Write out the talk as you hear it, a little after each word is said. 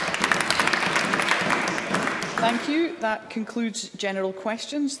Thank you. That concludes general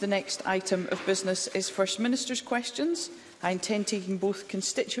questions. The next item of business is First Minister's questions. I intend taking both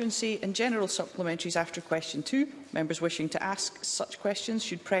constituency and general supplementaries after question 2. Members wishing to ask such questions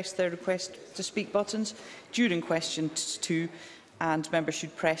should press their request to speak buttons during question 2, and members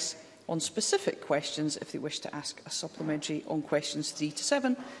should press on specific questions if they wish to ask a supplementary on questions 3 to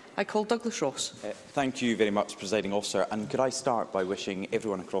 7. I call Douglas Ross. Thank you very much, Presiding Officer. And could I start by wishing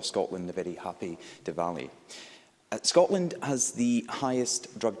everyone across Scotland a very happy Diwali. Scotland has the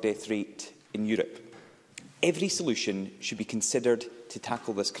highest drug death rate in Europe. Every solution should be considered to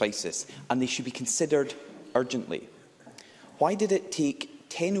tackle this crisis, and they should be considered urgently. Why did it take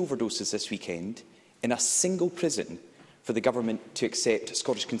 10 overdoses this weekend in a single prison for the Government to accept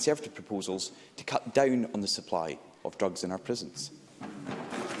Scottish Conservative proposals to cut down on the supply of drugs in our prisons?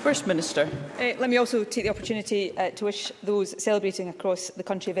 First Minister. Let me also take the opportunity to wish those celebrating across the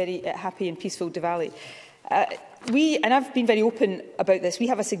country a very happy and peaceful Diwali. And I've been very open about this, we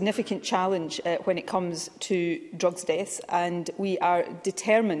have a significant challenge when it comes to drugs deaths, and we are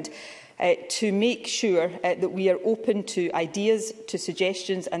determined to make sure that we are open to ideas, to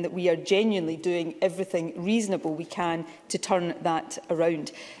suggestions, and that we are genuinely doing everything reasonable we can to turn that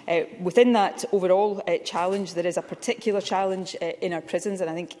around. Within that overall challenge, there is a particular challenge in our prisons, and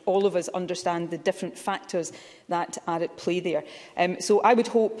I think all of us understand the different factors that are at play there. So I would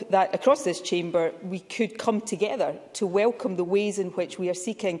hope that across this chamber we could come together to welcome the ways in which we are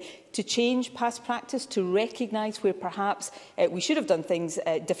seeking to change past practice, to recognise where perhaps we should have done things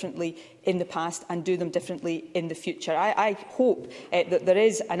differently in the past and do them differently in the future. I hope that there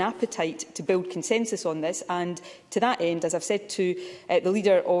is an appetite to build consensus on this, and to that end, as I've said to the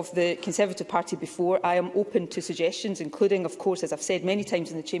leader of the Conservative Party before, I am open to suggestions, including, of course, as I've said many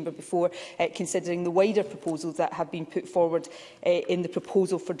times in the chamber before, considering the wider proposals that have been put forward in the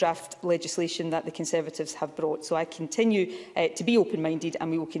proposal for draft legislation that the Conservatives have brought. So I continue to be open-minded, and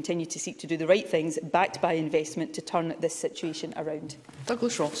we will continue to seek to do the right things, backed by investment, to turn this situation around.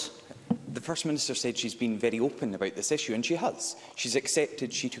 Douglas Ross. The First Minister said she's been very open about this issue, and she has. She's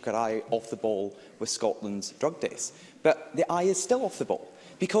accepted she took her eye off the ball with Scotland's drug deaths. But the eye is still off the ball,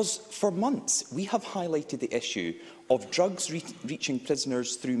 because for months we have highlighted the issue of drugs reaching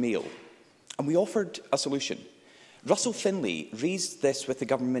prisoners through mail, and we offered a solution. Russell Finlay raised this with the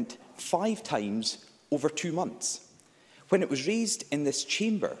Government 5 times over 2 months. When it was raised in this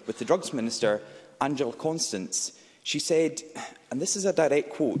chamber with the Drugs Minister, Angela Constance, she said, and this is a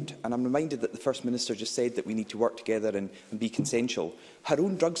direct quote, and I'm reminded that the First Minister just said that we need to work together and be consensual. Her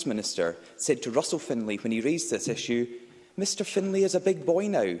own Drugs Minister said to Russell Finlay when he raised this issue, "Mr Finlay is a big boy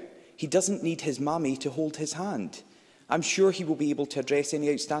now. He doesn't need his mammy to hold his hand. I'm sure he will be able to address any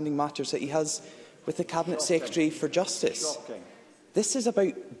outstanding matters that he has with the Cabinet Secretary for Justice." This is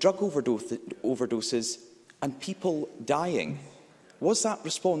about drug overdoses and people dying. Was that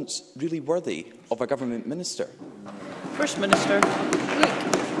response really worthy of a Government Minister? First Minister.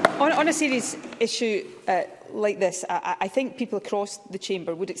 Look, on a serious issue like this, I think people across the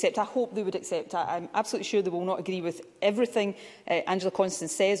chamber would accept, I hope they would accept, I'm absolutely sure they will not agree with everything Angela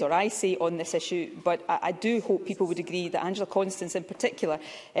Constance says or I say on this issue, but I do hope people would agree that Angela Constance in particular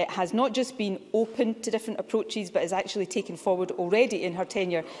has not just been open to different approaches, but has actually taken forward already in her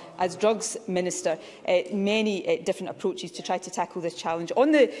tenure as Drugs Minister many different approaches to try to tackle this challenge.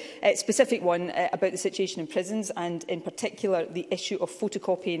 On the specific one about the situation in prisons, and in particular the issue of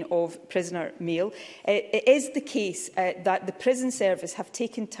photocopying of prisoner mail, it is the case that the prison service have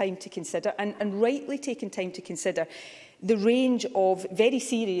taken time to consider, and rightly taken time to consider, the range of very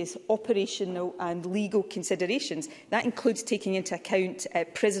serious operational and legal considerations. That includes taking into account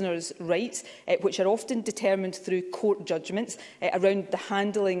prisoners' rights, which are often determined through court judgments around the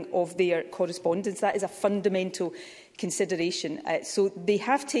handling of their correspondence. That is a fundamental consideration. So they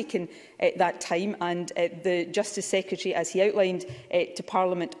have taken that time, and the Justice Secretary, as he outlined to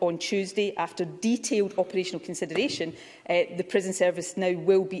Parliament on Tuesday, after detailed operational consideration, the prison service now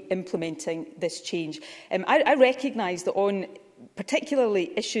will be implementing this change. I recognise that on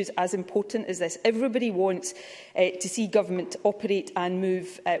particularly issues as important as this, everybody wants to see government operate and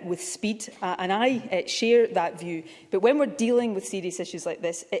move with speed, and I share that view. But when we're dealing with serious issues like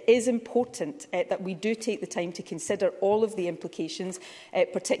this, it is important that we do take the time to consider all of the implications,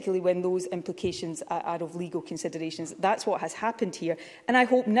 particularly when those implications are of legal considerations. That's what has happened here, and I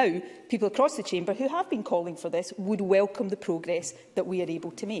hope now people across the chamber who have been calling for this would welcome the progress that we are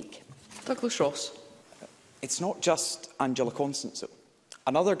able to make. Douglas Ross. It's not just Angela Constance.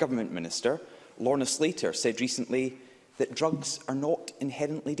 Another Government Minister, Lorna Slater, said recently that drugs are not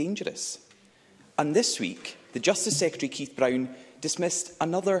inherently dangerous. And this week, the Justice Secretary, Keith Brown, dismissed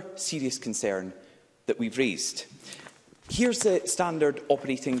another serious concern that we've raised. Here's the standard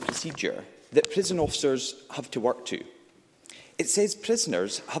operating procedure that prison officers have to work to. It says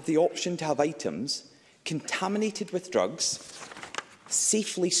prisoners have the option to have items contaminated with drugs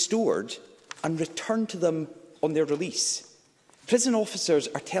safely stored and returned to them on their release. Prison officers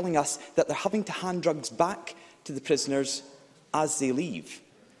are telling us that they're having to hand drugs back to the prisoners as they leave.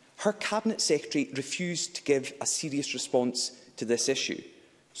 Her Cabinet Secretary refused to give a serious response to this issue.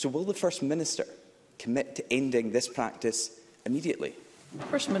 So will the First Minister commit to ending this practice immediately?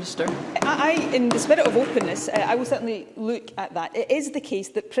 First Minister. In the spirit of openness, I will certainly look at that. It is the case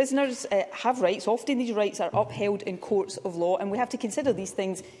that prisoners have rights. Often these rights are upheld in courts of law, and we have to consider these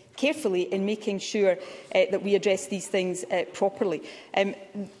things carefully in making sure that we address these things properly. And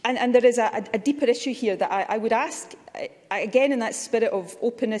there is a deeper issue here that I would ask, again in that spirit of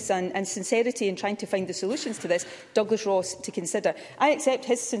openness and sincerity in trying to find the solutions to this, Douglas Ross to consider. I accept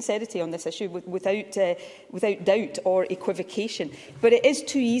his sincerity on this issue without doubt or equivocation. But it is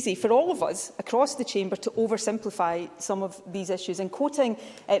too easy for all of us across the chamber to oversimplify some of these issues. And quoting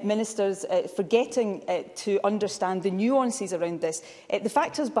ministers forgetting to understand the nuances around this, the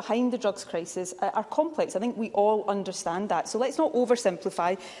factors behind the drugs crisis are complex. I think we all understand that. So let's not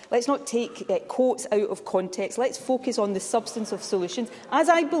oversimplify. Let's not take quotes out of context. Let's focus on the substance of solutions, as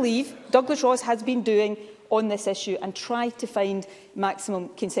I believe Douglas Ross has been doing on this issue, and try to find maximum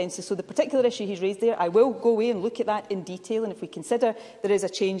consensus. So the particular issue he's raised there, I will go away and look at that in detail, and if we consider there is a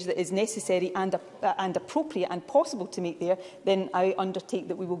change that is necessary and appropriate and possible to make there, then I undertake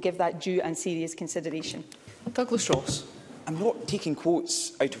that we will give that due and serious consideration. Douglas Ross. I'm not taking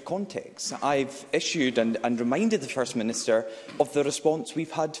quotes out of context. I've issued and reminded the First Minister of the response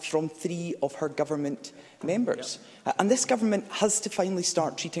we've had from 3 of her government members. And this government has to finally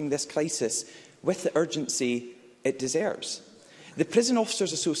start treating this crisis with the urgency it deserves. The Prison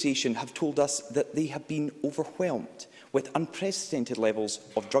Officers Association have told us that they have been overwhelmed with unprecedented levels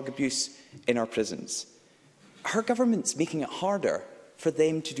of drug abuse in our prisons. Her government's making it harder for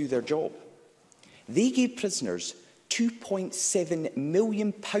them to do their job. They gave prisoners £2.7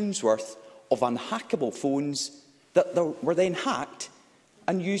 million worth of unhackable phones that were then hacked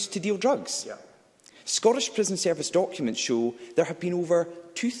and used to deal drugs. Scottish Prison Service documents show there have been over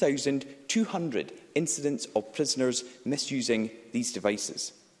 2,200 incidents of prisoners misusing these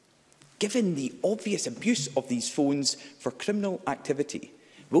devices. Given the obvious abuse of these phones for criminal activity,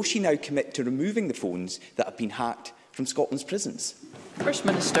 will she now commit to removing the phones that have been hacked from Scotland's prisons? First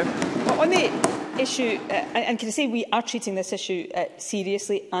Minister. Well, on the issue, and can I say we are treating this issue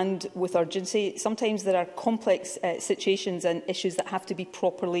seriously and with urgency. Sometimes there are complex situations and issues that have to be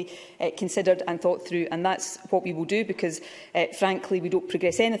properly considered and thought through, and that's what we will do, because frankly we don't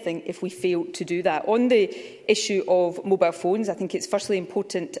progress anything if we fail to do that. On the issue of mobile phones, I think it's firstly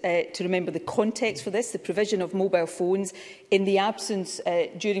important to remember the context for this. The provision of mobile phones in the absence,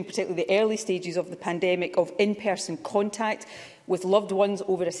 during particularly the early stages of the pandemic, of in-person contact with loved ones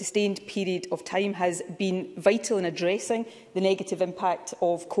over a sustained period of time has been vital in addressing the negative impact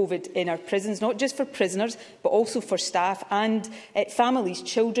of COVID in our prisons, not just for prisoners, but also for staff and families,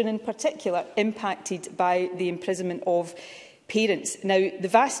 children in particular, impacted by the imprisonment of parents. Now, the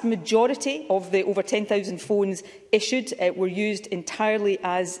vast majority of the over 10,000 phones issued were used entirely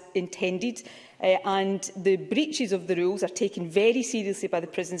as intended. And the breaches of the rules are taken very seriously by the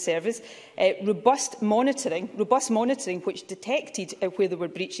prison service. Robust monitoring which detected where there were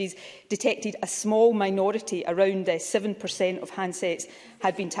breaches, detected a small minority, around 7% of handsets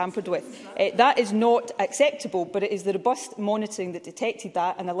had been tampered with. That is not acceptable, but it is the robust monitoring that detected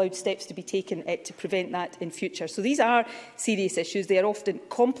that and allowed steps to be taken to prevent that in future. So these are serious issues. They are often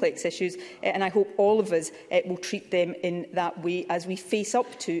complex issues, and I hope all of us will treat them in that way as we face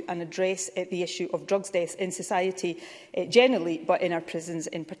up to and address the issue of drugs deaths in society generally, but in our prisons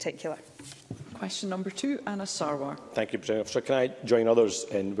in particular. Question number 2, Anna Sarwar. Thank you, President Officer. Can I join others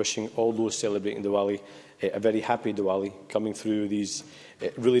in wishing all those celebrating Diwali a very happy Diwali, coming through these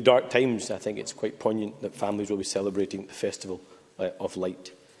really dark times. I think it's quite poignant that families will be celebrating the festival of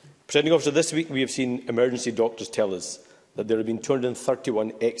light. Presiding Officer, this week we have seen emergency doctors tell us that there have been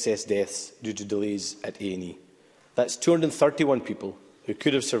 231 excess deaths due to delays at A&E. That's 231 people who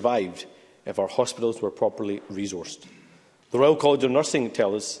could have survived if our hospitals were properly resourced. The Royal College of Nursing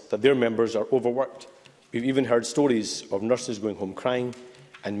tell us that their members are overworked. We've even heard stories of nurses going home crying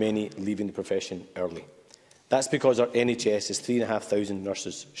and many leaving the profession early. That's because our NHS is 3,500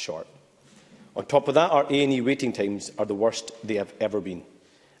 nurses short. On top of that, our A&E waiting times are the worst they have ever been.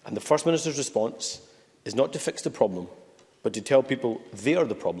 And the First Minister's response is not to fix the problem, but to tell people they are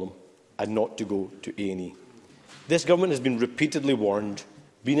the problem and not to go to A&E. This government has been repeatedly warned,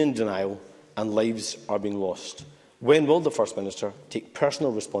 been in denial and lives are being lost. When will the First Minister take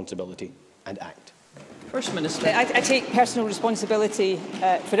personal responsibility and act? First Minister. I take personal responsibility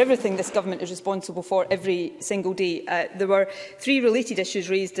for everything this government is responsible for every single day. There were 3 related issues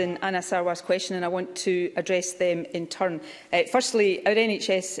raised in Anna Sarwar's question, and I want to address them in turn. Firstly, our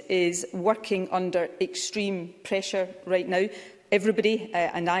NHS is working under extreme pressure right now. Everybody,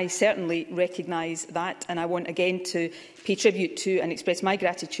 and I certainly recognise that, and I want again to pay tribute to and express my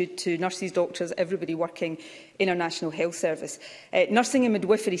gratitude to nurses, doctors, everybody working in our National Health Service. Nursing and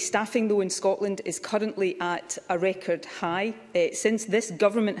midwifery staffing, though, in Scotland is currently at a record high. Since this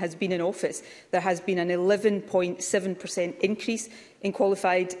government has been in office, there has been an 11.7% increase in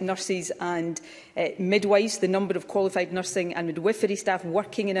qualified nurses and midwives. The number of qualified nursing and midwifery staff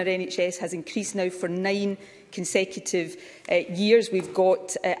working in our NHS has increased now for 9 consecutive years. We've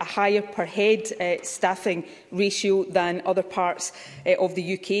got a higher per head staffing ratio than other parts of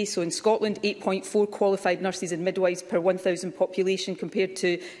the UK. So in Scotland, 8.4 qualified nurses and midwives per 1,000 population compared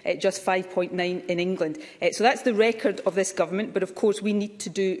to just 5.9 in England. So that's the record of this government. But of course, we need to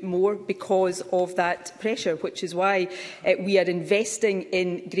do more because of that pressure, which is why we are investing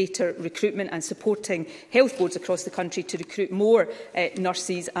in greater recruitment and supporting health boards across the country to recruit more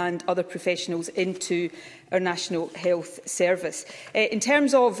nurses and other professionals into our National Health Service. In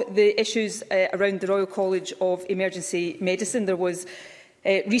terms of the issues around the Royal College of Emergency Medicine, there was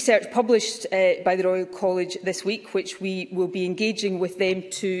research published by the Royal College this week, which we will be engaging with them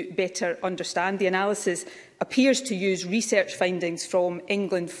to better understand. The analysis appears to use research findings from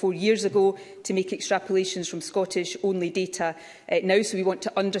England 4 years ago to make extrapolations from Scottish-only data now, so we want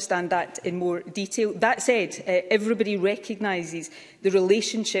to understand that in more detail. That said, everybody recognises the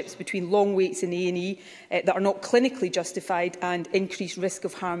relationships between long waits in A&E that are not clinically justified and increased risk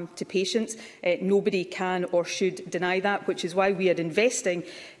of harm to patients. Nobody can or should deny that, which is why we are investing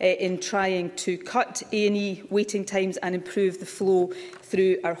in trying to cut A&E waiting times and improve the flow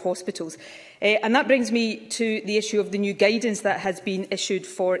through our hospitals. And that brings me to the issue of the new guidance that has been issued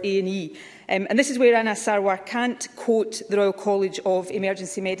for A&E. And this is where Anna Sarwar can't quote the Royal College of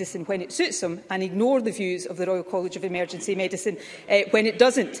Emergency Medicine when it suits him and ignore the views of the Royal College of Emergency Medicine when it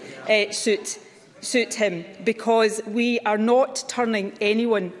doesn't suit him, because we are not turning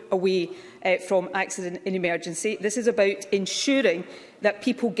anyone away from accident in emergency. This is about ensuring that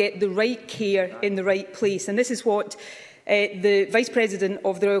people get the right care in the right place. And this is what the Vice President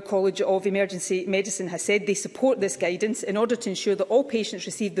of the Royal College of Emergency Medicine has said. They support this guidance in order to ensure that all patients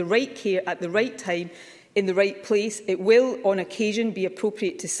receive the right care at the right time in the right place. It will, on occasion, be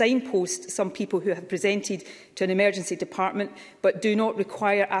appropriate to signpost some people who have presented to an emergency department, but do not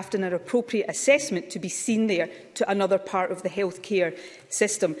require, after an appropriate assessment, to be seen there to another part of the healthcare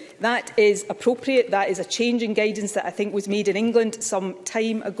system. That is appropriate. That is a change in guidance that I think was made in England some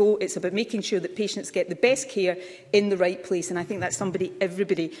time ago. It's about making sure that patients get the best care in the right place, and I think that's somebody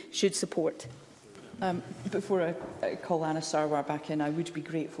everybody should support. Before I call Anna Sarwar back in, I would be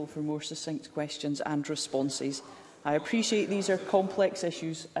grateful for more succinct questions and responses. I appreciate these are complex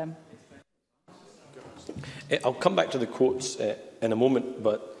issues. I'll come back to the quotes in a moment,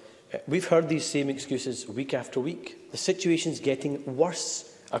 but we've heard these same excuses week after week. The situation's getting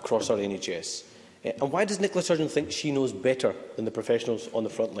worse across our NHS. And why does Nicola Sturgeon think she knows better than the professionals on the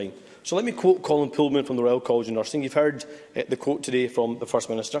front line? So let me quote Colin Pullman from the Royal College of Nursing. You've heard the quote today from the First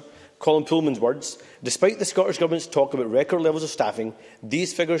Minister. Colin Pullman's words: "Despite the Scottish Government's talk about record levels of staffing,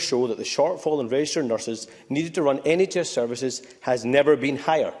 these figures show that the shortfall in registered nurses needed to run NHS services has never been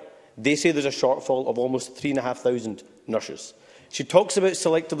higher. They say there's a shortfall of almost 3,500 nurses." She talks about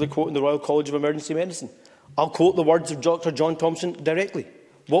selectively quoting the Royal College of Emergency Medicine. I'll quote the words of Dr John Thompson directly.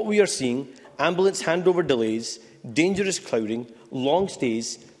 "What we are seeing, ambulance handover delays, dangerous crowding, long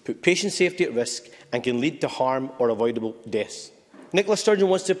stays, put patient safety at risk and can lead to harm or avoidable deaths." Nicola Sturgeon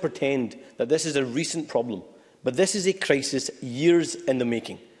wants to pretend that this is a recent problem, but this is a crisis years in the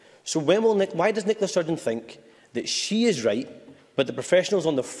making. So why does Nicola Sturgeon think that she is right, but the professionals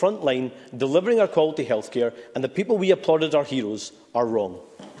on the front line delivering our quality healthcare and the people we applaud as our heroes are wrong?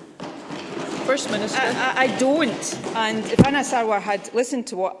 First Minister. I don't. And if Anna Sarwar had listened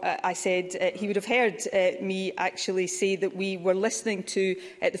to what I said, he would have heard me actually say that we were listening to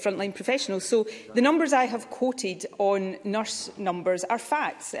the frontline professionals. So the numbers I have quoted on nurse numbers are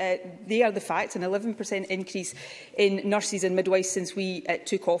facts. They are the facts, an 11% increase in nurses and midwives since we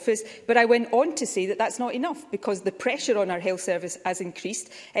took office. But I went on to say that that's not enough, because the pressure on our health service has increased.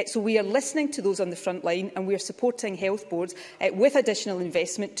 So we are listening to those on the front line, and we are supporting health boards with additional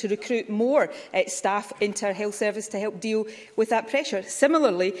investment to recruit more staff into our health service to help deal with that pressure.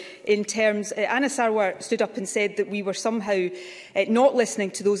 Similarly, in terms, Anna Sarwar stood up and said that we were somehow not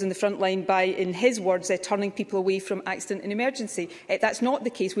listening to those in the front line by, in his words, turning people away from accident and emergency. That's not the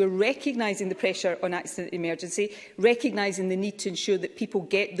case. We're recognising the pressure on accident and emergency, recognising the need to ensure that people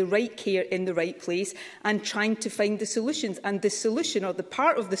get the right care in the right place, and trying to find the solutions. And the solution, or the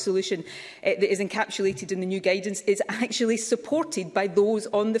part of the solution that is encapsulated in the new guidance, is actually supported by those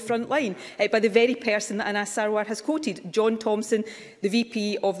on the front line, by the very person that Anna Sarwar has quoted, John Thompson, the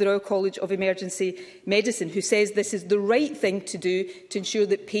VP of the Royal College of Emergency Medicine, who says this is the right thing to do to ensure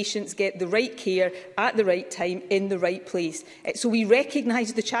that patients get the right care at the right time in the right place. So we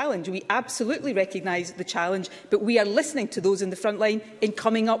recognise the challenge. We absolutely recognise the challenge, but we are listening to those in the front line in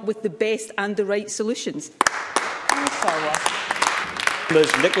coming up with the best and the right solutions.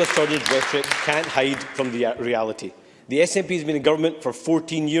 Nicola Sturgeon's rhetoric can't hide from the reality. The SNP has been in government for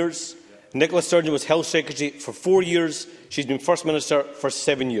 14 years. Nicola Sturgeon was Health Secretary for 4 years. She's been First Minister for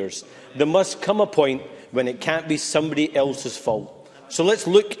 7 years. There must come a point when it can't be somebody else's fault. So let's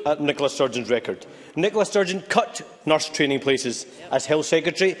look at Nicola Sturgeon's record. Nicola Sturgeon cut nurse training places as Health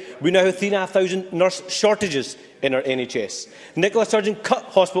Secretary. We now have 3,500 nurse shortages in our NHS. Nicola Sturgeon cut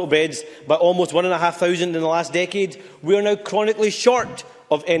hospital beds by almost 1,500 in the last decade. We are now chronically short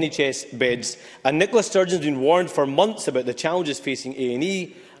of NHS beds. And Nicola Sturgeon has been warned for months about the challenges facing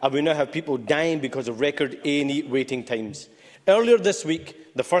A&E, and we now have people dying because of record A&E waiting times. Earlier this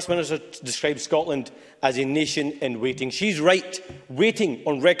week, the First Minister described Scotland as a nation in waiting. She's right, waiting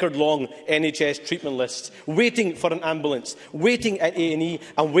on record-long NHS treatment lists, waiting for an ambulance, waiting at A&E,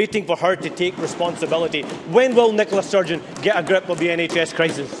 and waiting for her to take responsibility. When will Nicola Sturgeon get a grip of the NHS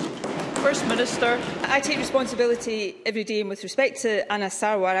crisis? First Minister. I take responsibility every day, and with respect to Anna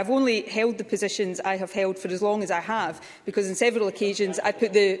Sarwar, I've only held the positions I have held for as long as I have, because on several occasions I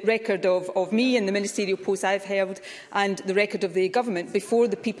put the record of me and the ministerial posts I've held and the record of the government before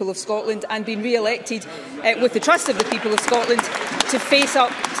the people of Scotland, and been re-elected with the trust of the people of Scotland to face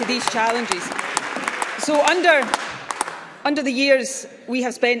up to these challenges. So under the years we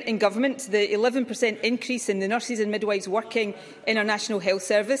have spent in government, the 11% increase in the nurses and midwives working in our National Health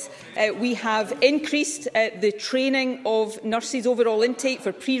Service, we have increased the training of nurses, overall intake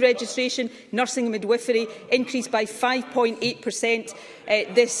for pre-registration, nursing and midwifery, increased by 5.8%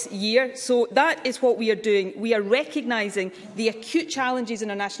 this year. So that is what we are doing. We are recognising the acute challenges in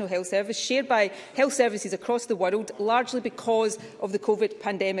our National Health Service, shared by health services across the world, largely because of the COVID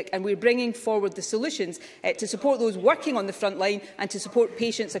pandemic, and we are bringing forward the solutions to support those working on the front line and to support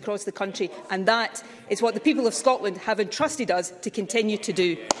patients across the country, and that is what the people of Scotland have entrusted us to continue to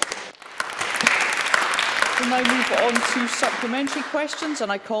do. We'll now move on to supplementary questions,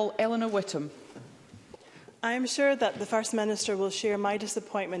 and I call Eleanor Whittam. I am sure that the First Minister will share my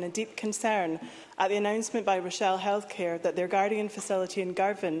disappointment and deep concern at the announcement by Rochelle Healthcare that their Guardian facility in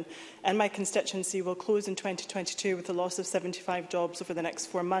Girvan in my constituency will close in 2022 with a loss of 75 jobs over the next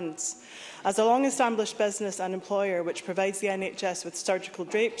 4 months. As a long-established business and employer which provides the NHS with surgical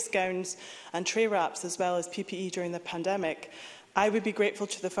drapes, gowns and tray wraps as well as PPE during the pandemic, I would be grateful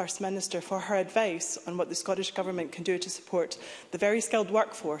to the First Minister for her advice on what the Scottish Government can do to support the very skilled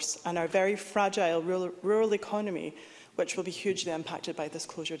workforce and our very fragile rural economy, which will be hugely impacted by this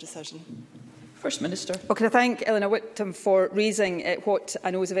closure decision. First Minister. Well, can I thank Eleanor Whittam for raising what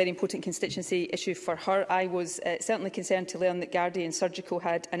I know is a very important constituency issue for her. I was certainly concerned to learn that Guardian Surgical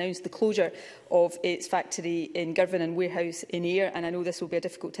had announced the closure of its factory in Girvan and warehouse in Ayr, and I know this will be a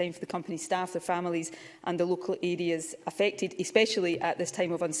difficult time for the company's staff, their families and the local areas affected, especially at this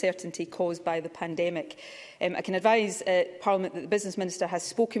time of uncertainty caused by the pandemic. I can advise Parliament that the Business Minister has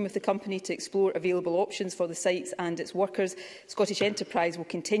spoken with the company to explore available options for the sites and its workers. Scottish Enterprise will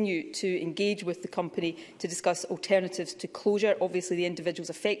continue to engage with the company to discuss alternatives to closure. Obviously, the individuals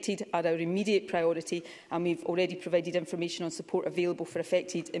affected are our immediate priority, and we've already provided information on support available for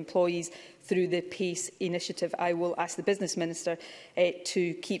affected employees through the PACE initiative. I will ask the Business Minister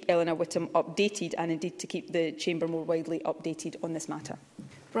to keep Eleanor Whittam updated, and indeed to keep the Chamber more widely updated on this matter.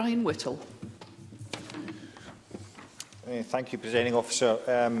 Brian Whittle. Thank you, Presiding Officer.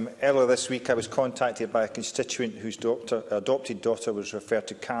 Earlier this week I was contacted by a constituent whose adopted daughter was referred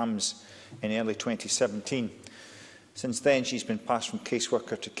to CAMHS in early 2017. Since then she's been passed from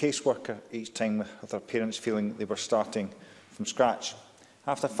caseworker to caseworker, each time with her parents feeling they were starting from scratch.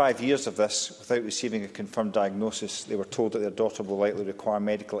 After 5 years of this, without receiving a confirmed diagnosis, they were told that their daughter will likely require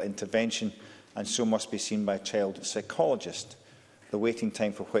medical intervention and so must be seen by a child psychologist, the waiting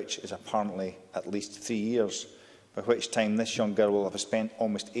time for which is apparently at least 3 years. By which time this young girl will have spent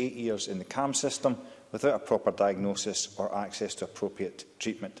almost 8 years in the CAMHS system without a proper diagnosis or access to appropriate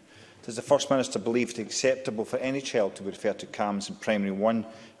treatment. Does the First Minister believe it acceptable for any child to be referred to CAMHS in Primary 1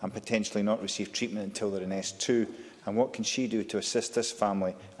 and potentially not receive treatment until they're in S2? And what can she do to assist this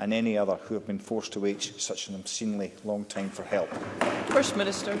family and any other who have been forced to wait such an obscenely long time for help? First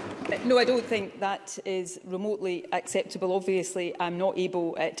Minister. No, I don't think that is remotely acceptable. Obviously, I'm not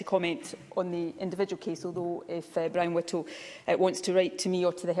able to comment on the individual case, although if Brian Whittle wants to write to me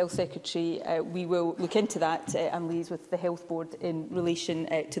or to the Health Secretary, we will look into that and liaise with the Health Board in relation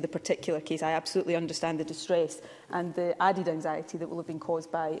to the particular case. I absolutely understand the distress and the added anxiety that will have been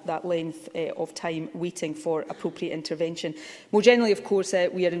caused by that length of time waiting for appropriate intervention. More generally, of course,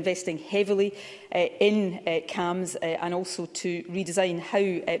 we are investing heavily in CAMHS and also to redesign how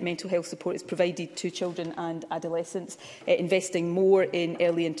mental health support is provided to children and adolescents, investing more in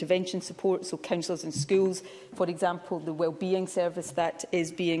early intervention support, so counsellors in schools, for example, the wellbeing service that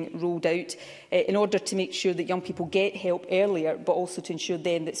is being rolled out, in order to make sure that young people get help earlier, but also to ensure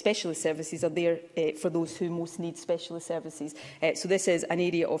then that specialist services are there for those who most need specialist services. So this is an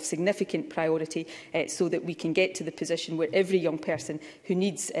area of significant priority so that we can get to the position where every young person who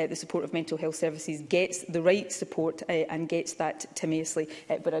needs the support of mental health services gets the right support and gets that timely.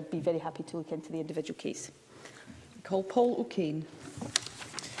 But I'd be very happy to look into the individual case. Call Paul O'Kane.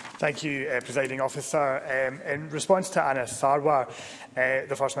 Thank you, Presiding Officer. In response to Anna Sarwar,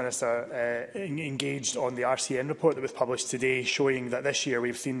 the First Minister engaged on the RCN report that was published today, showing that this year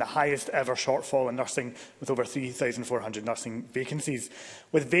we've seen the highest ever shortfall in nursing, with over 3,400 nursing vacancies.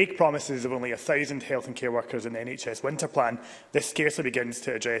 With vague promises of only 1,000 health and care workers in the NHS winter plan, this scarcely begins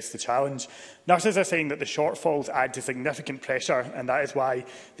to address the challenge. Nurses are saying that the shortfalls add to significant pressure, and that is why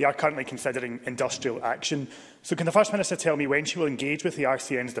they are currently considering industrial action. So can the First Minister tell me when she will engage with the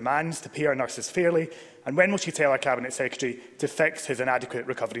RCN's demands to pay our nurses fairly, and when will she tell our Cabinet Secretary to fix his inadequate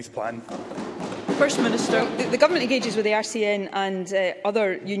recoveries plan? First Minister. The Government engages with the RCN and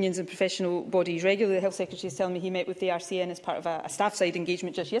other unions and professional bodies regularly. The Health Secretary is telling me he met with the RCN as part of a staff-side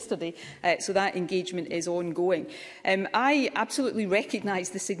engagement just yesterday, so that engagement is ongoing. I absolutely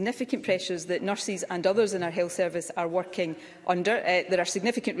recognise the significant pressures that nurses and others in our health service are working under. There are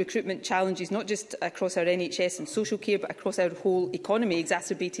significant recruitment challenges, not just across our NHS and social care, but across our whole economy,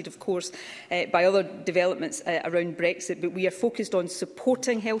 exacerbated, of course, by other developments around Brexit. But we are focused on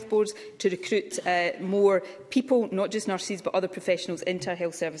supporting health boards to recruit more people, not just nurses, but other professionals into our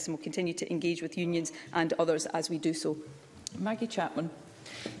health service, and will continue to engage with unions and others as we do so. Maggie Chapman.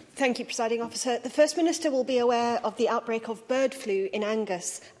 Thank you, Presiding Officer. The First Minister will be aware of the outbreak of bird flu in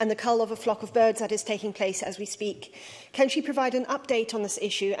Angus and the cull of a flock of birds that is taking place as we speak. Can she provide an update on this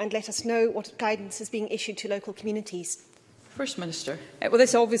issue and let us know what guidance is being issued to local communities? First Minister. Well,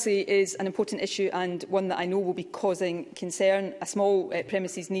 this obviously is an important issue and one that I know will be causing concern. A small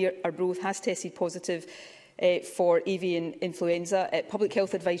premises near Arbroath has tested positive for avian influenza. Public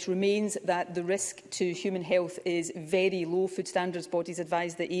health advice remains that the risk to human health is very low. Food standards bodies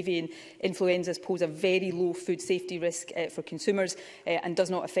advise that avian influenzas pose a very low food safety risk for consumers and does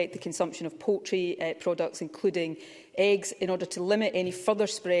not affect the consumption of poultry products, including eggs. In order to limit any further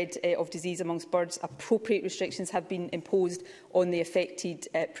spread of disease amongst birds, appropriate restrictions have been imposed on the affected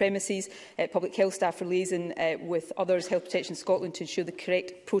premises. Public health staff are liaising with others, Health Protection Scotland, to ensure the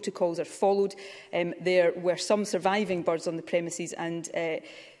correct protocols are followed. There were some surviving birds on the premises, and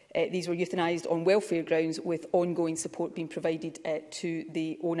these were euthanised on welfare grounds, with ongoing support being provided to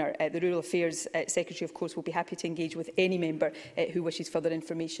the owner. The Rural Affairs Secretary, of course, will be happy to engage with any member who wishes further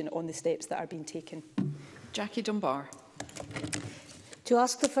information on the steps that are being taken. Jackie Dunbar. To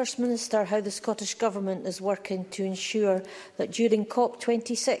ask the First Minister how the Scottish Government is working to ensure that during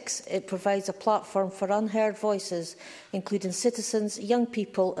COP26 it provides a platform for unheard voices, including citizens, young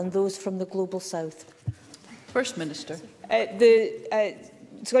people and those from the Global South. First Minister. The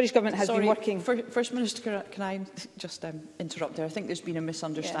Scottish Government has been working... First Minister, can I just interrupt there? I think there's been a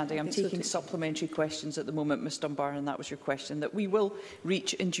misunderstanding. I'm taking supplementary questions at the moment, Ms Dunbar, and that was your question, that we will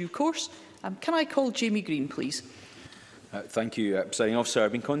reach in due course. Can I call Jamie Green, please? Thank you, Presiding Officer.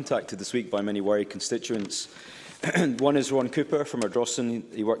 I've been contacted this week by many worried constituents. One is Ron Cooper from Ardrossan.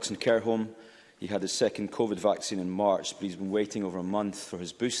 He works in care home. He had his second COVID vaccine in March, but he's been waiting over a month for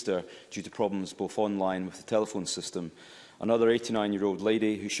his booster due to problems both online with the telephone system. Another 89-year-old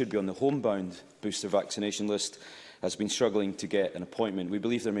lady who should be on the homebound booster vaccination list has been struggling to get an appointment. We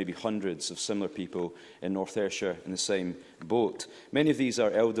believe there may be hundreds of similar people in North Ayrshire in the same boat. Many of these are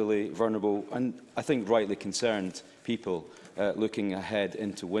elderly, vulnerable and, I think, rightly concerned people looking ahead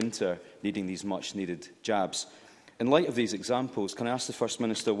into winter, needing these much-needed jabs. In light of these examples, can I ask the First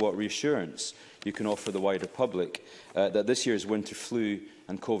Minister what reassurance you can offer the wider public that this year's winter flu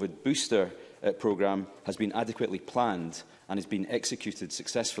and COVID booster programme has been adequately planned and has been executed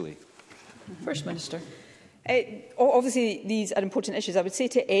successfully? First Minister. Obviously, these are important issues. I would say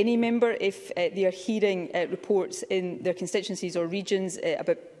to any member, if they are hearing reports in their constituencies or regions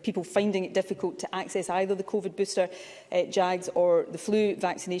about people finding it difficult to access either the COVID booster, JAGs or the flu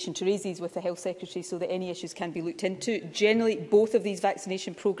vaccination, to raise these with the Health Secretary so that any issues can be looked into. Generally, both of these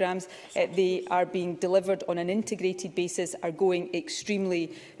vaccination programmes, they are being delivered on an integrated basis, are going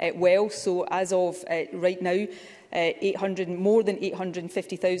extremely well. So as of right now, more than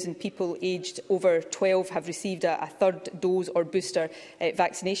 850,000 people aged over 12 have received a third dose or booster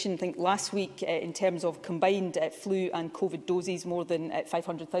vaccination. I think last week, in terms of combined flu and COVID doses, more than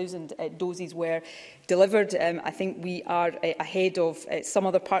 500,000 doses were delivered. I think we are ahead of some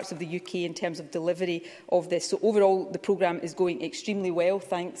other parts of the UK in terms of delivery of this. So overall, the programme is going extremely well,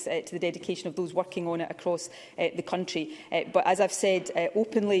 thanks to the dedication of those working on it across the country. But as I've said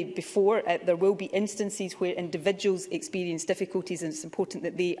openly before, there will be instances where individuals experience difficulties, and it's important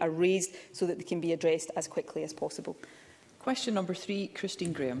that they are raised so that they can be addressed as quickly as possible. Question number 3,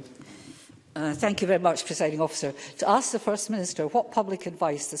 Christine Graham. Thank you very much, Presiding Officer. To ask the First Minister what public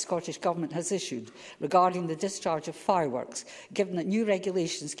advice the Scottish Government has issued regarding the discharge of fireworks, given that new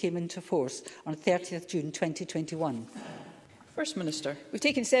regulations came into force on 30th June 2021. First Minister. We've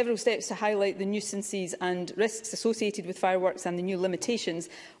taken several steps to highlight the nuisances and risks associated with fireworks and the new limitations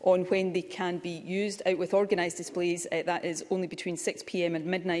on when they can be used. Out with organised displays, that is only between 6 p.m. and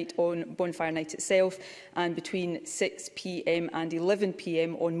midnight on bonfire night itself, and between 6 p.m. and 11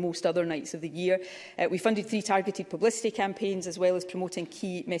 p.m. on most other nights of the year. We funded 3 targeted publicity campaigns, as well as promoting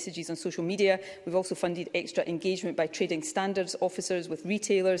key messages on social media. We've also funded extra engagement by trading standards officers with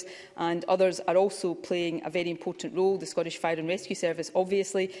retailers, and others are also playing a very important role. The Scottish Fire and Rescue Service,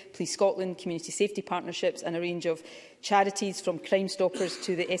 obviously, Police Scotland, community safety partnerships, and a range of charities from Crime Stoppers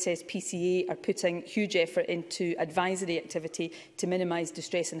to the SSPCA are putting huge effort into advisory activity to minimise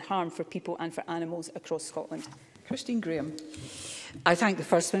distress and harm for people and for animals across Scotland. Christine Graham. I thank the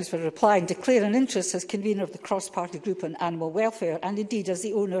First Minister for replying. Declare an interest as convener of the cross-party group on animal welfare, and indeed as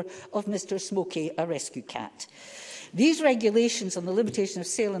the owner of Mr Smokey, a rescue cat. These regulations on the limitation of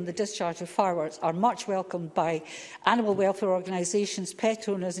sale and the discharge of fireworks are much welcomed by animal welfare organisations, pet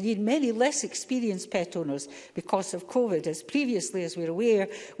owners, and indeed many less experienced pet owners because of COVID. As previously, as we are aware,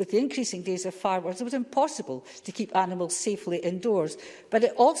 with the increasing days of fireworks, it was impossible to keep animals safely indoors. But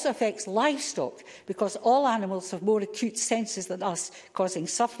it also affects livestock because all animals have more acute senses than us, causing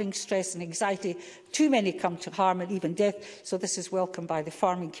suffering, stress and anxiety. Too many come to harm and even death, so this is welcomed by the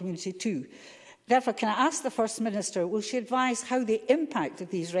farming community too. Therefore, can I ask the First Minister, will she advise how the impact of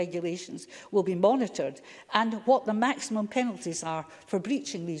these regulations will be monitored and what the maximum penalties are for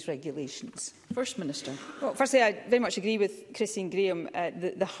breaching these regulations? First Minister. Well, firstly, I very much agree with Christine Graham.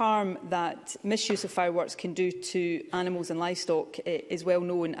 The harm that misuse of fireworks can do to animals and livestock is well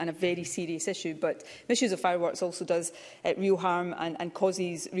known and a very serious issue. But misuse of fireworks also does real harm and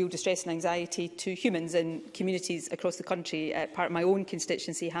causes real distress and anxiety to humans in communities across the country. Part of my own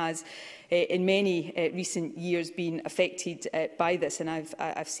constituency has in many recent years been affected by this, and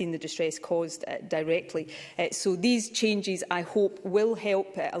I've seen the distress caused directly. So these changes, I hope, will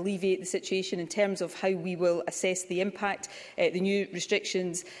help alleviate the situation in terms of how we will assess the impact. The new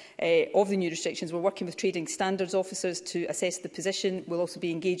restrictions, we're working with trading standards officers to assess the position. We'll also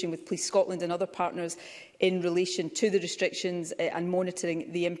be engaging with Police Scotland and other partners in relation to the restrictions and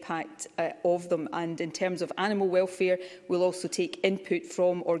monitoring the impact of them. And in terms of animal welfare, we'll also take input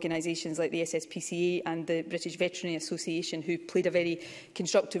from organisations like the SSPCA and the British Veterinary Association, who played a very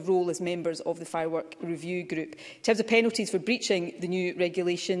constructive role as members of the Firework Review Group. In terms of penalties for breaching the new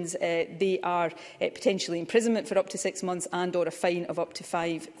regulations, they are potentially imprisonment for up to 6 months and or a fine of up to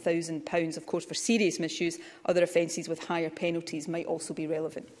 £5,000. Of course, for serious misuse, other offences with higher penalties might also be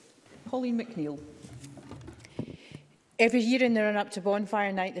relevant. Pauline McNeill. Every year in the run-up to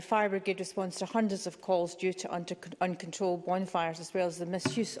bonfire night, the Fire Brigade responds to hundreds of calls due to uncontrolled bonfires, as well as the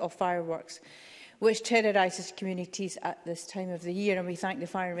misuse of fireworks, which terrorises communities at this time of the year. And we thank the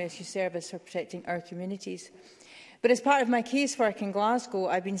Fire and Rescue Service for protecting our communities. But as part of my casework in Glasgow,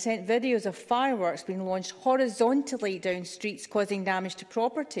 I've been sent videos of fireworks being launched horizontally down streets, causing damage to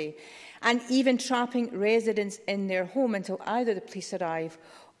property, and even trapping residents in their home until either the police arrive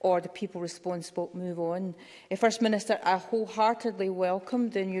or the people responsible move on. First Minister, I wholeheartedly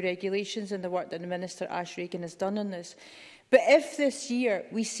welcome the new regulations and the work that the Minister Ash Regan has done on this. But if this year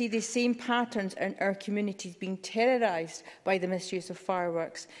we see the same patterns in our communities being terrorised by the misuse of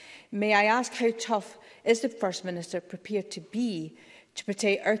fireworks, may I ask how tough is the First Minister prepared to be to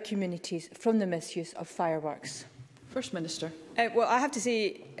protect our communities from the misuse of fireworks? First Minister. Well, I have to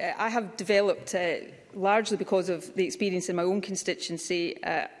say I have developed largely because of the experience in my own constituency,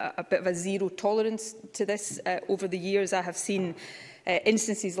 a bit of a zero tolerance to this over the years. I have seen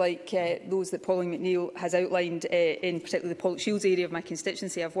instances like those that Pauline McNeill has outlined in particularly the Pollock Shields area of my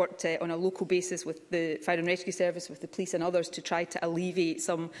constituency. I've worked on a local basis with the Fire and Rescue Service, with the police and others to try to alleviate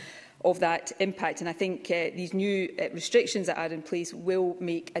some of that impact. And I think these new restrictions that are in place will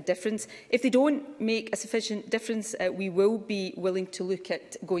make a difference. If they don't make a sufficient difference, we will be willing to look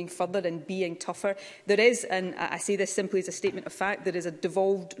at going further and being tougher. There is, and I say this simply as a statement of fact, there is a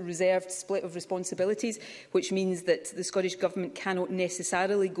devolved, reserved split of responsibilities, which means that the Scottish Government cannot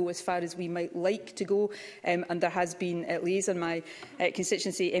necessarily go as far as we might like to go. And there has been liaison. My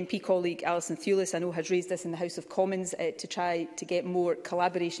constituency MP colleague Alison Thewlis, I know, has raised this in the House of Commons to try to get more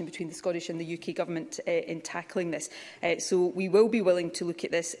collaboration between the Scottish and the UK Government in tackling this. So we will be willing to look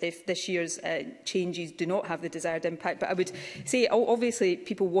at this if this year's changes do not have the desired impact. But I would say, obviously,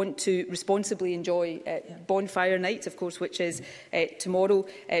 people want to responsibly enjoy bonfire night, of course, which is tomorrow.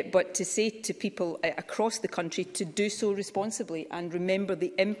 But to say to people across the country to do so responsibly and remember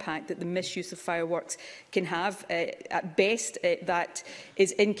the impact that the misuse of fireworks can have. At best, that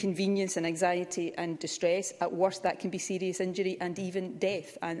is inconvenience and anxiety and distress. At worst, that can be serious injury and even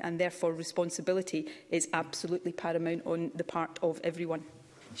death. And therefore, responsibility is absolutely paramount on the part of everyone.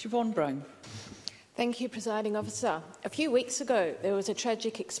 Siobhan Brown. Thank you, Presiding Officer. A few weeks ago, there was a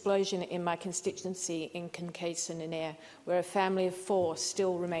tragic explosion in my constituency in Kincasson in Ayr, where a family of 4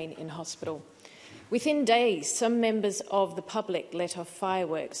 still remain in hospital. Within days, some members of the public let off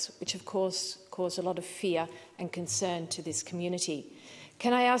fireworks, which of course caused a lot of fear and concern to this community.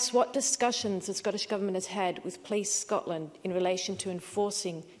 Can I ask what discussions the Scottish Government has had with Police Scotland in relation to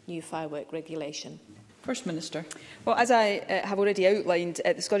enforcing new firework regulation? First Minister. Well, as I have already outlined,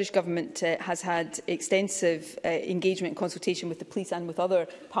 the Scottish Government has had extensive engagement and consultation with the police and with other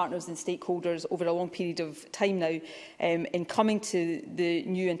partners and stakeholders over a long period of time now in coming to the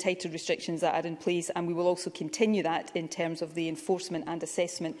new and tighter restrictions that are in place, and we will also continue that in terms of the enforcement and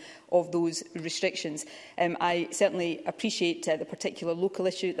assessment of those restrictions. I certainly appreciate the particular local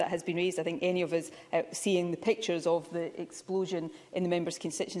issue that has been raised. I think any of us seeing the pictures of the explosion in the member's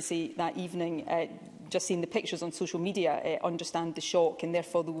constituency that evening, just seeing the pictures on social media, understand the shock, and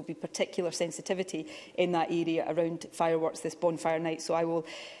therefore there will be particular sensitivity in that area around fireworks this bonfire night. So I will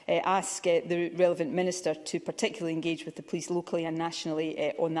ask the relevant minister to particularly engage with the police locally and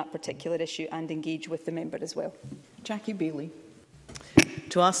nationally on that particular issue, and engage with the member as well. Jackie Bailey.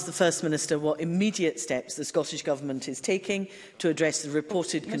 To ask the First Minister what immediate steps the Scottish Government is taking to address the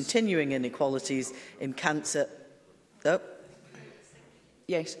reported continuing inequalities in cancer.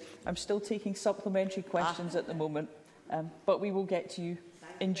 Yes, I'm still taking supplementary questions at the moment, but we will get to you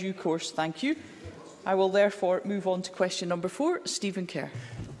in due course. Thank you. I will therefore move on to question number 4. Stephen Kerr.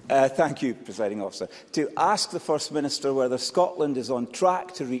 Thank you, Presiding Officer. To ask the First Minister whether Scotland is on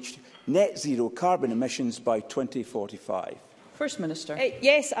track to reach net zero carbon emissions by 2045. First Minister.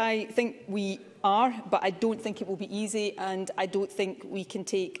 Yes, I think we are, but I don't think it will be easy, and I don't think we can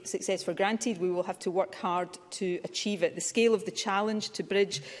take success for granted. We will have to work hard to achieve it. The scale of the challenge to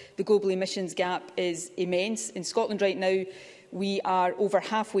bridge the global emissions gap is immense. In Scotland right now, we are over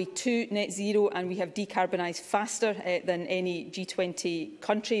halfway to net zero, and we have decarbonised faster than any G20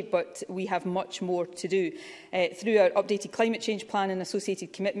 country, but we have much more to do. Through our updated climate change plan and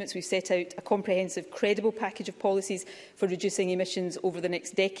associated commitments, we've set out a comprehensive, credible package of policies for reducing emissions over the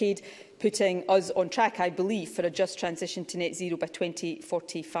next decade, putting us on track, I believe, for a just transition to net zero by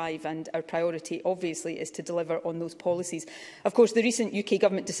 2045, and our priority, obviously, is to deliver on those policies. Of course, the recent UK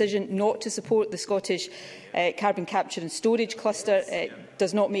Government decision not to support the Scottish carbon capture and storage cluster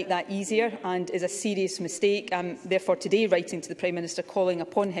does not make that easier and is a serious mistake. I'm therefore today writing to the Prime Minister calling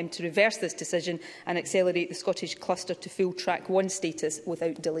upon him to reverse this decision and accelerate the Scottish cluster to full Track 1 status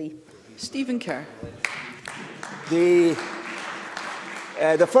without delay. Stephen Kerr. The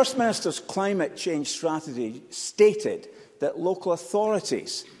First Minister's climate change strategy stated that local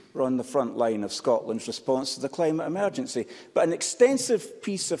authorities were on the front line of Scotland's response to the climate emergency. But an extensive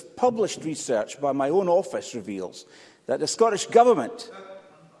piece of published research by my own office reveals that the Scottish Government...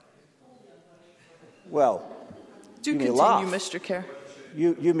 Well, do continue, Mr. Kerr.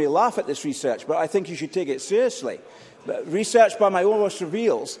 You may laugh at this research, but I think you should take it seriously. But research by my own office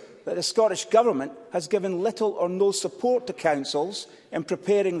reveals that the Scottish Government has given little or no support to councils in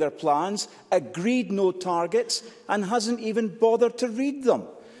preparing their plans, agreed no targets, and hasn't even bothered to read them.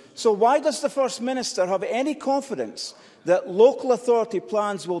 So why does the First Minister have any confidence that local authority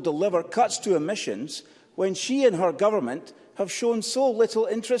plans will deliver cuts to emissions when she and her government have shown so little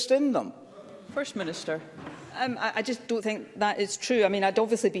interest in them? First Minister. I just don't think that is true. I mean, I'd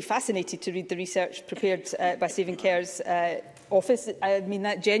obviously be fascinated to read the research prepared by Stephen Kerr's office. I mean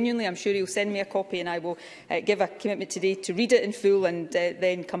that genuinely. I'm sure he'll send me a copy and I will give a commitment today to read it in full and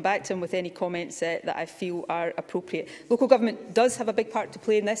then come back to him with any comments that I feel are appropriate. Local government does have a big part to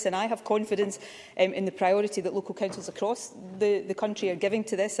play in this, and I have confidence in the priority that local councils across the country are giving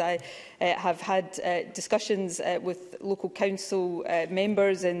to this. I have had discussions with local council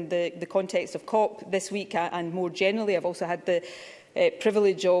members in the context of COP this week, and more generally I've also had the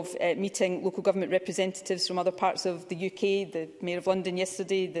privilege of meeting local government representatives from other parts of the UK, the Mayor of London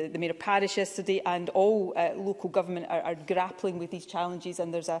yesterday, the Mayor of Paris yesterday, and all local government are grappling with these challenges,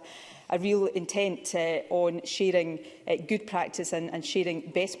 and there's a real intent on sharing good practice and sharing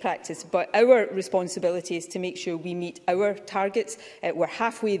best practice. But our responsibility is to make sure we meet our targets. We're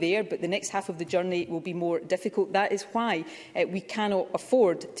halfway there, but the next half of the journey will be more difficult. That is why we cannot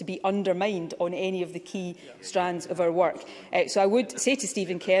afford to be undermined on any of the key strands of our work. So I would say to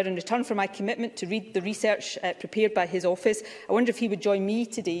Stephen Kerr, in return for my commitment to read the research prepared by his office, I wonder if he would join me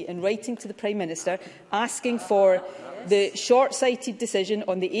today in writing to the Prime Minister asking for the short-sighted decision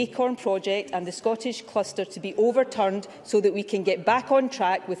on the Acorn project and the Scottish cluster to be overturned so that we can get back on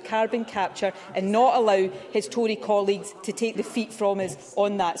track with carbon capture and not allow his Tory colleagues to take the feet from us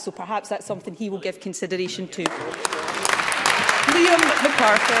on that. So perhaps that's something he will give consideration to. Liam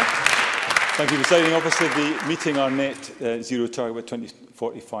McArthur. Thank you, Presiding Officer. The meeting our net zero target by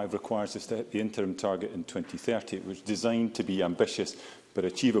 2045 requires us to hit the interim target in 2030. It was designed to be ambitious but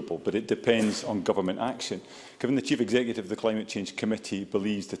achievable, but it depends on government action. Given the Chief Executive of the Climate Change Committee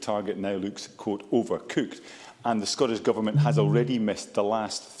believes the target now looks, quote, overcooked, and the Scottish Government has already missed the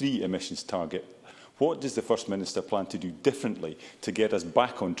last 3 emissions target, what does the First Minister plan to do differently to get us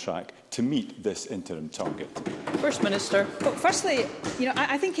back on track to meet this interim target? First Minister. Well, firstly,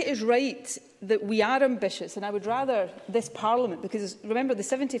 I think it is right that we are ambitious, and I would rather this Parliament, because remember the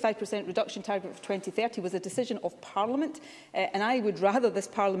 75% reduction target for 2030 was a decision of Parliament, and I would rather this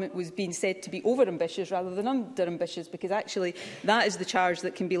Parliament was being said to be over-ambitious rather than under-ambitious, because actually that is the charge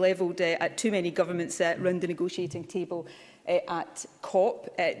that can be levelled at too many governments round the negotiating table at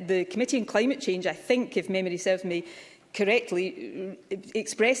COP. The Committee on Climate Change, I think, if memory serves me correctly,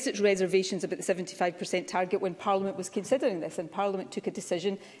 expressed its reservations about the 75% target when Parliament was considering this, and Parliament took a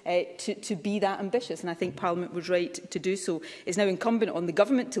decision to be that ambitious, and I think Parliament was right to do so. It's now incumbent on the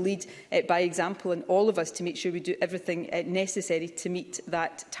Government to lead by example, and all of us to make sure we do everything necessary to meet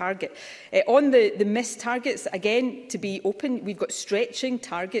that target. On the missed targets, again, to be open, we've got stretching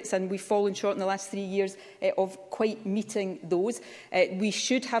targets, and we've fallen short in the last 3 years of quite meeting those. We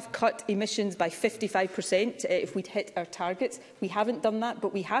should have cut emissions by 55% if we'd hit our targets. We haven't done that,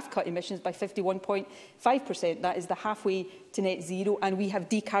 but we have cut emissions by 51.5%. That is the halfway to net zero, and we have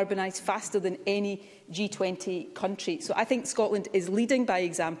decarbonised faster than any G20 country. So I think Scotland is leading by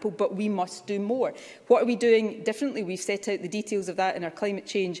example, but we must do more. What are we doing differently? We've set out the details of that in our climate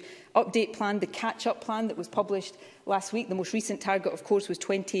change update plan, the catch-up plan that was published last week. The most recent target, of course, was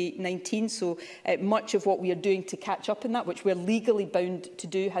 2019, so much of what we are doing to catch up in that, which we're legally bound to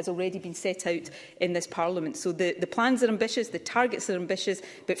do, has already been set out in this Parliament. So the plans are ambitious, the targets are ambitious,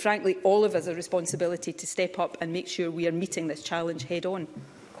 but frankly, all of us have a responsibility to step up and make sure we are meeting this challenge head-on.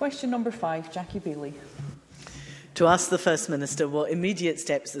 Question number 5, Jackie Bailey. To ask the First Minister what immediate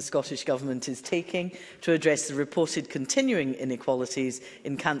steps the Scottish Government is taking to address the reported continuing inequalities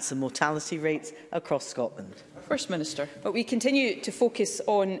in cancer mortality rates across Scotland. First Minister. But we continue to focus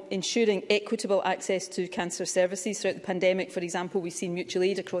on ensuring equitable access to cancer services. Throughout the pandemic, for example, we've seen mutual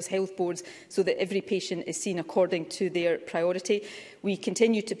aid across health boards so that every patient is seen according to their priority. We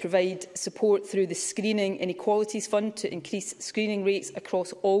continue to provide support through the Screening Inequalities Fund to increase screening rates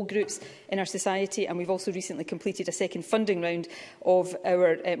across all groups in our society, and we've also recently completed a second funding round of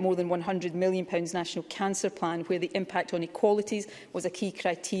our more than £100 million National Cancer Plan, where the impact on equalities was a key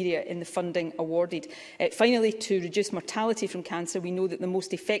criteria in the funding awarded. Finally, to reduce mortality from cancer, we know that the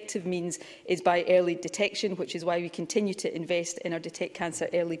most effective means is by early detection, which is why we continue to invest in our Detect Cancer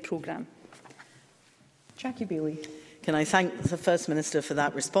Early programme. Jackie Bailey. Can I thank the First Minister for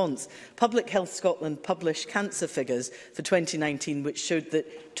that response? Public Health Scotland published cancer figures for 2019 which showed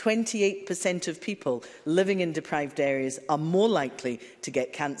that 28% of people living in deprived areas are more likely to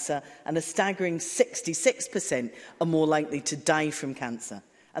get cancer, and a staggering 66% are more likely to die from cancer.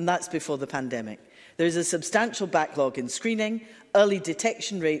 And that's before the pandemic. There is a substantial backlog in screening, early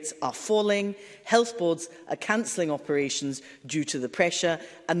detection rates are falling, health boards are cancelling operations due to the pressure,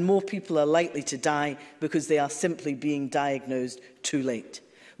 and more people are likely to die because they are simply being diagnosed too late.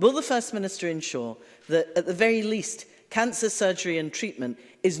 Will the First Minister ensure that, at the very least, Cancer surgery and treatment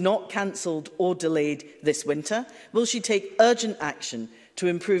is not cancelled or delayed this winter. Will she take urgent action to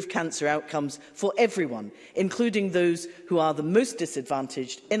improve cancer outcomes for everyone, including those who are the most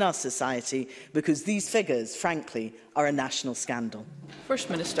disadvantaged in our society, because these figures, frankly, are a national scandal? First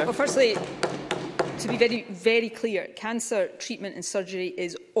Minister. Well, firstly, to be very, very clear, cancer treatment and surgery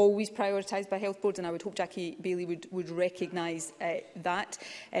is always prioritised by health boards, and I would hope Jackie Baillie would recognise that.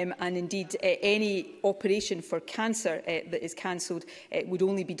 And indeed, any operation for cancer that is cancelled would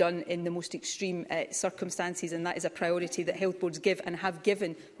only be done in the most extreme circumstances, and that is a priority that health boards give and have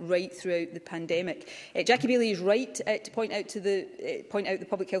given right throughout the pandemic. Jackie Baillie is right to point out the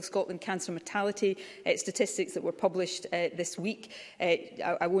Public Health Scotland cancer mortality statistics that were published this week.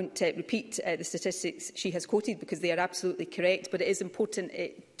 I won't repeat the statistics she has quoted because they are absolutely correct, but it is important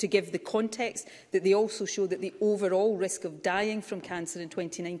to give the context that they also show that the overall risk of dying from cancer in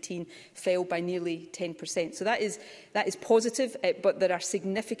 2019 fell by nearly 10%. So that is positive, but there are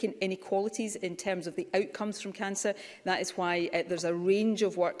significant inequalities in terms of the outcomes from cancer. That is why there's a range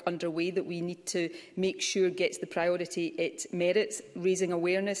of work underway that we need to make sure gets the priority it merits, raising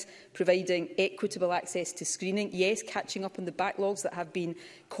awareness, providing equitable access to screening, yes, catching up on the backlogs that have been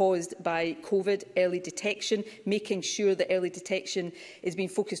caused by COVID, early detection, making sure that early detection is being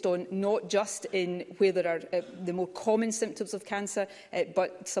focused on not just in where there are the more common symptoms of cancer,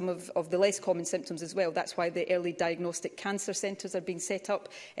 but some of the less common symptoms as well. That's why the early diagnostic cancer centres are being set up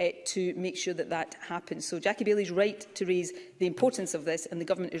to make sure that that happens. So Jackie Baillie is right to raise the importance of this, and the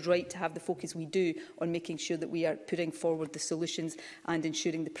Government is right to have the focus we do on making sure that we are putting forward the solutions and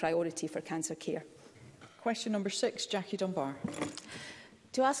ensuring the priority for cancer care. Question number 6, Jackie Dunbar.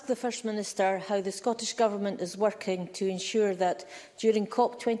 To ask the First Minister how the Scottish Government is working to ensure that during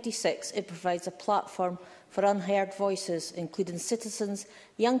COP26 it provides a platform for unheard voices, including citizens,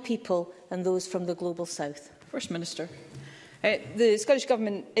 young people and those from the Global South. First Minister. The Scottish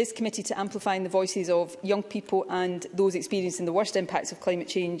Government is committed to amplifying the voices of young people and those experiencing the worst impacts of climate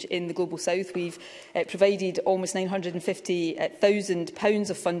change in the Global South. We've provided almost £950,000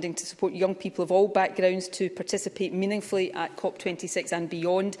 of funding to support young people of all backgrounds to participate meaningfully at COP26 and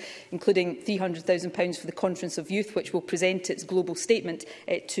beyond, including £300,000 for the Conference of Youth, which will present its global statement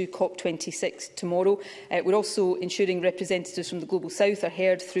to COP26 tomorrow. We're also ensuring representatives from the Global South are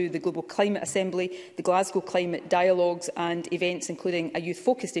heard through the Global Climate Assembly, the Glasgow Climate Dialogues and events, including a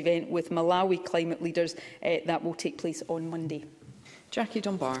youth-focused event with Malawi climate leaders that will take place on Monday. Jackie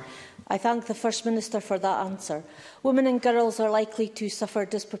Dunbar. I thank the First Minister for that answer. Women and girls are likely to suffer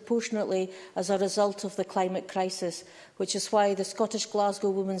disproportionately as a result of the climate crisis, which is why the Scottish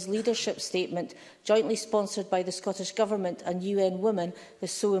Glasgow Women's Leadership Statement, jointly sponsored by the Scottish Government and UN Women,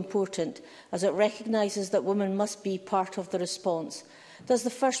 is so important, as it recognises that women must be part of the response. Does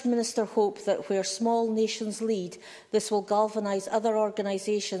the First Minister hope that where small nations lead, this will galvanise other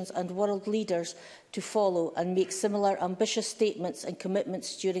organisations and world leaders to follow and make similar ambitious statements and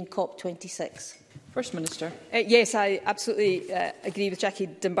commitments during COP26? First Minister. Yes, I absolutely agree with Jackie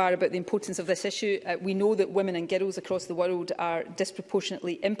Dunbar about the importance of this issue. We know that women and girls across the world are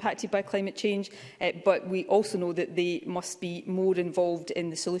disproportionately impacted by climate change, but we also know that they must be more involved in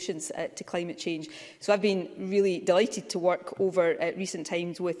the solutions to climate change. So I've been really delighted to work over recent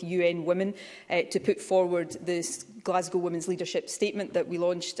times with UN Women to put forward this Glasgow Women's Leadership Statement that we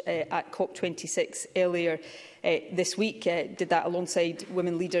launched at COP26 earlier this week. Did that alongside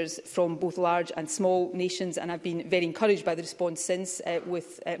women leaders from both large and small nations, and I've been very encouraged by the response since,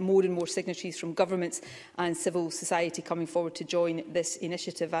 with more and more signatories from governments and civil society coming forward to join this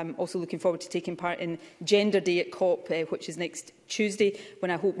initiative. I'm also looking forward to taking part in Gender Day at COP, which is next Tuesday,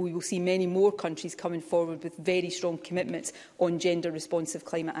 when I hope we will see many more countries coming forward with very strong commitments on gender-responsive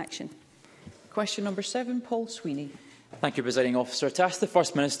climate action. Question number 7, Paul Sweeney. Thank you, Presiding Officer. To ask the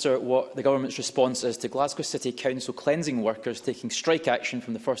First Minister what the Government's response is to Glasgow City Council cleansing workers taking strike action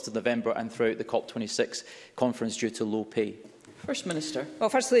from the 1st of November and throughout the COP26 conference due to low pay. First Minister. Well,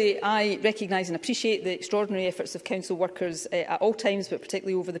 firstly, I recognise and appreciate the extraordinary efforts of council workers at all times, but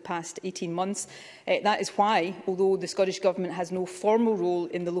particularly over the past 18 months. That is why, although the Scottish Government has no formal role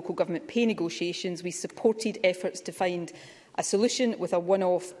in the local government pay negotiations, we supported efforts to find a solution with a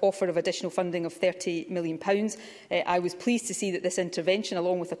one-off offer of additional funding of £30 million. I was pleased to see that this intervention,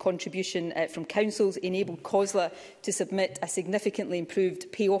 along with a contribution from councils, enabled COSLA to submit a significantly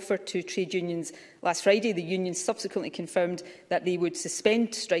improved pay offer to trade unions last Friday. The unions subsequently confirmed that they would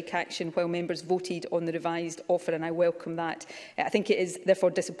suspend strike action while members voted on the revised offer, and I welcome that. I think it is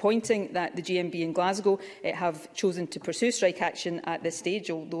therefore disappointing that the GMB in Glasgow have chosen to pursue strike action at this stage,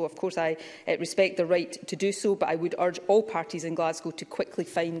 although of course I respect the right to do so, but I would urge all parties in Glasgow to quickly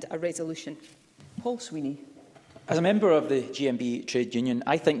find a resolution. Paul Sweeney. As a member of the GMB Trade Union,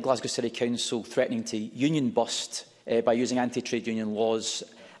 I think Glasgow City Council threatening to union bust by using anti-trade union laws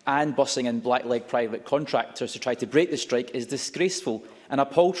and bussing in black-leg private contractors to try to break the strike is disgraceful and a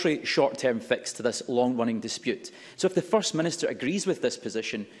paltry short-term fix to this long-running dispute. So if the First Minister agrees with this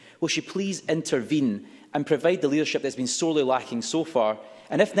position, will she please intervene and provide the leadership that has been sorely lacking so far,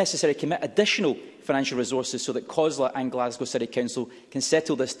 and if necessary commit additional financial resources so that COSLA and Glasgow City Council can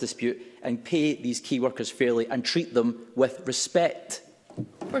settle this dispute and pay these key workers fairly and treat them with respect?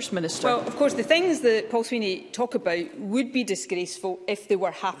 First Minister. Well, of course, the things that Paul Sweeney talk about would be disgraceful if they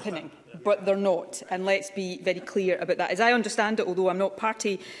were happening, but they're not. And let's be very clear about that. As I understand it, although I'm not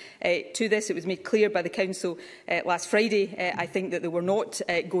party to this, it was made clear by the Council last Friday, I think, that they were not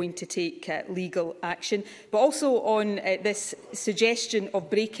going to take legal action. But also on this suggestion of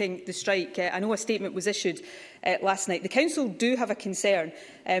breaking the strike, I know a statement was issued last night. The Council do have a concern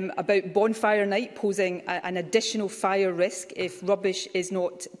about bonfire night posing an additional fire risk if rubbish is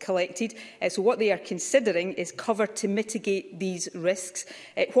not collected. So what they are considering is cover to mitigate these risks.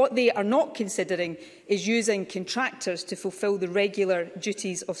 What they are not considering is using contractors to fulfil the regular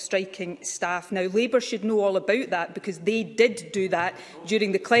duties of striking staff. Now, Labour should know all about that because they did do that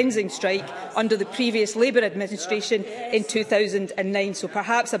during the cleansing strike under the previous Labour administration in 2009. So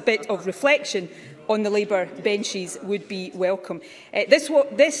perhaps a bit of reflection on the Labour benches would be welcome.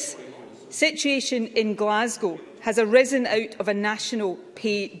 This situation in Glasgow has arisen out of a national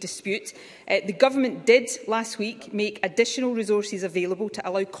pay dispute. The Government did last week make additional resources available to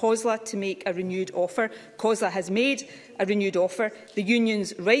allow COSLA to make a renewed offer. COSLA has made a renewed offer. The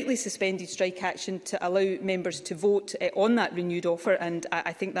unions rightly suspended strike action to allow members to vote on that renewed offer, and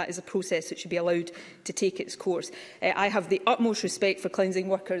I think that is a process that should be allowed to take its course. I have the utmost respect for cleansing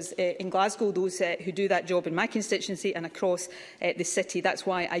workers in Glasgow, those who do that job in my constituency and across the city. That's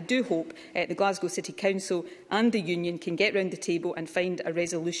why I do hope the Glasgow City Council and the union can get round the table and find a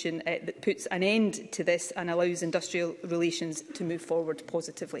resolution that puts an end to this and allows industrial relations to move forward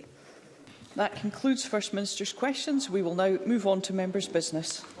positively. That concludes First Minister's questions. We will now move on to members'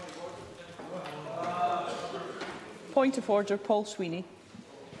 business. Point of order, Paul Sweeney.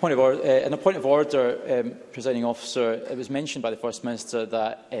 In a point of order, Presiding Officer, it was mentioned by the First Minister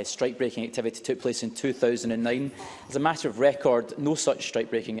that strike-breaking activity took place in 2009. As a matter of record, no such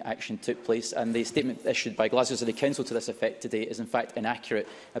strike-breaking action took place, and the statement issued by Glasgow City Council to this effect today is in fact inaccurate.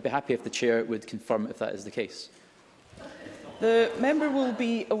 I'd be happy if the Chair would confirm if that is the case. The member will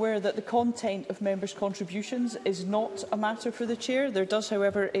be aware that the content of members' contributions is not a matter for the Chair. There does,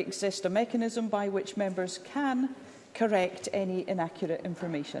 however, exist a mechanism by which members can correct any inaccurate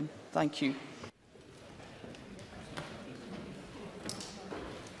information. Thank you.